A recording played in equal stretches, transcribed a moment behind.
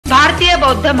भारतीय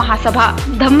बौद्ध महासभा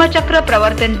धम्मचक्र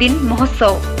प्रवर्तन दिन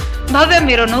महोत्सव, भव्य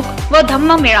मिरवणूक व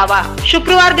धम्म मेळावा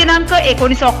शुक्रवार दिनांक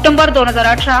 19 ऑक्टोबर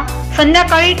 2018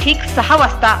 संध्याकाळी ठीक 6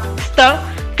 वाजता। स्थळ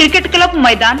क्रिकेट क्लब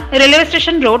मैदान, रेल्वे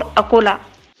स्टेशन रोड, अकोला।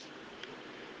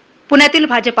 पुण्यातील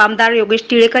भाजप आमदार योगेश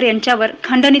टिळेकर यांच्यावर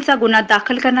खंडणीचा गुन्हा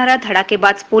दाखल करणाऱ्या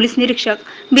धडाकेबाज पोलीस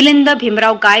निरीक्षक मिलिंद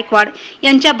भीमराव गायकवाड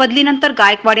यांच्या बदलीनंतर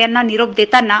गायकवाड यांना निरोप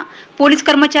देताना पोलीस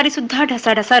कर्मचारी सुद्धा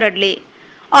ढसाढसा रडले।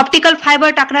 ऑप्टिकल फायबर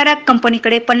टाकणाऱ्या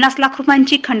कंपनीकडे 50 लाख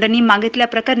रुपयांची खंडणी मागितल्या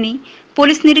प्रकरणी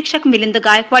पोलीस निरीक्षक मिलिंद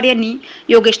गायकवाड यांनी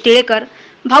योगेश टिळेकर,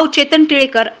 भाऊ चेतन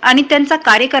टिळेकर आणि त्यांचा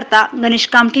कार्यकर्ता गणेश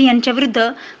कामठे यांच्या विरुद्ध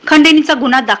खंडणीचा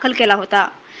गुन्हा दाखल केला होता।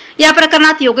 या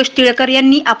प्रकरणात योगेश टिळेकर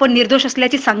यांनी आपण निर्दोष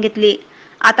असल्याचे सांगितले।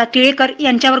 आता टिळेकर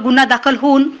यांच्यावर गुन्हा दाखल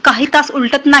होऊन काही तास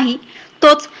उलटत नाही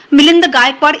तोच मिलिंद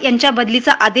गायकवाड यांच्या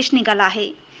बदलीचा आदेश निघाला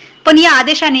आहे। पण या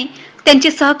आदेशाने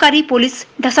त्यांचे सहकारी पोलीस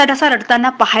ढसाढसा रडताना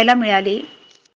पाहायला मिळाले।